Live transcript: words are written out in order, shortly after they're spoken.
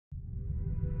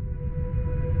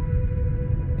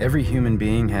Every human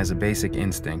being has a basic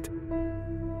instinct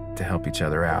to help each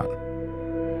other out.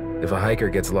 If a hiker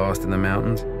gets lost in the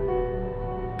mountains,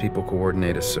 people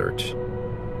coordinate a search.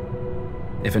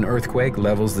 If an earthquake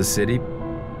levels the city,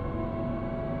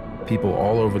 people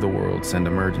all over the world send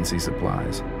emergency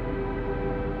supplies.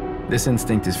 This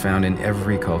instinct is found in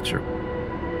every culture,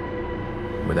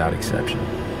 without exception.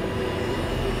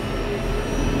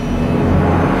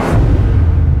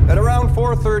 At around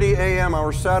 4:30 a.m.,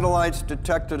 our satellites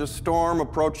detected a storm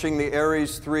approaching the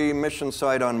Ares 3 mission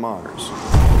site on Mars.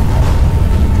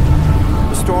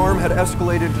 The storm had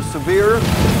escalated to severe,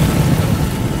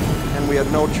 and we had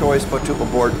no choice but to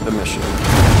abort the mission.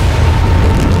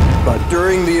 But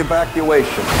during the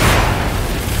evacuation,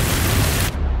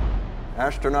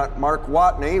 astronaut Mark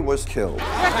Watney was killed.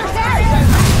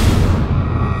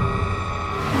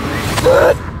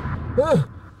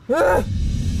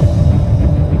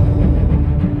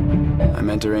 I'm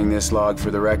entering this log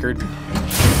for the record.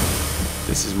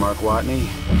 This is Mark Watney,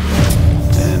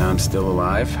 and I'm still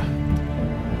alive,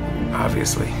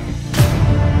 obviously.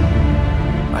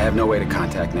 I have no way to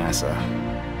contact NASA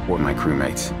or my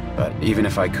crewmates, but even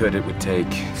if I could, it would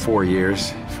take 4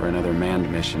 years for another manned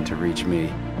mission to reach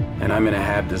me, and I'm in a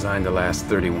hab designed to last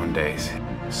 31 days.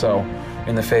 So,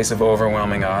 in the face of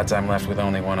overwhelming odds, I'm left with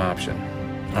only one option.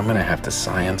 I'm gonna have to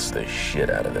science the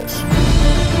shit out of this.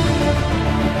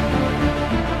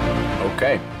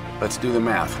 Okay, let's do the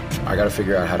math. I gotta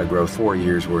figure out how to grow 4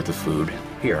 years worth of food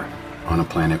here, on a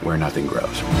planet where nothing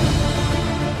grows.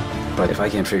 But if I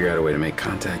can't figure out a way to make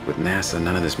contact with NASA,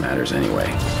 none of this matters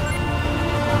anyway.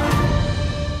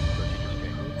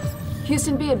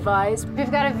 Houston, be advised.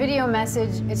 We've got a video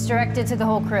message. It's directed to the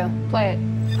whole crew. Play it.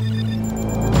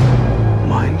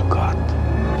 Mein Gott.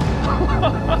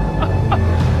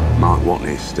 Mark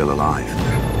Watney's still alive.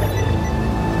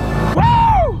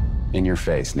 Woo! In your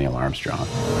face, Neil Armstrong.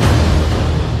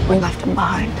 We left him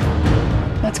behind.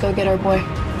 Let's go get our boy.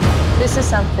 This is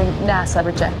something NASA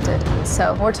rejected,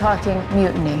 so we're talking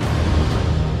mutiny.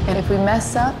 And if we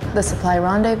mess up the supply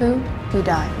rendezvous, we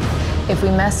die. If we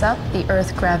mess up the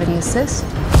Earth gravity assist,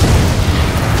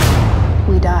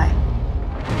 we die.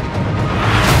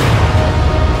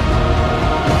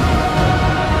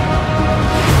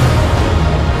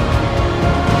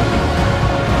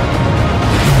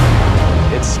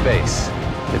 It's space.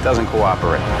 It doesn't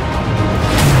cooperate.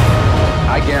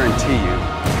 I guarantee you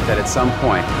that at some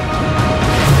point,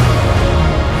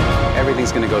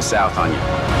 everything's gonna go south on you.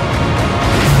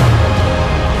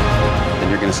 And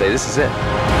you're gonna say, this is it.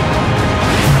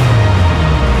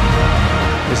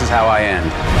 This is how I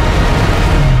end.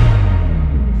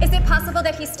 Is it possible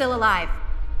that he's still alive?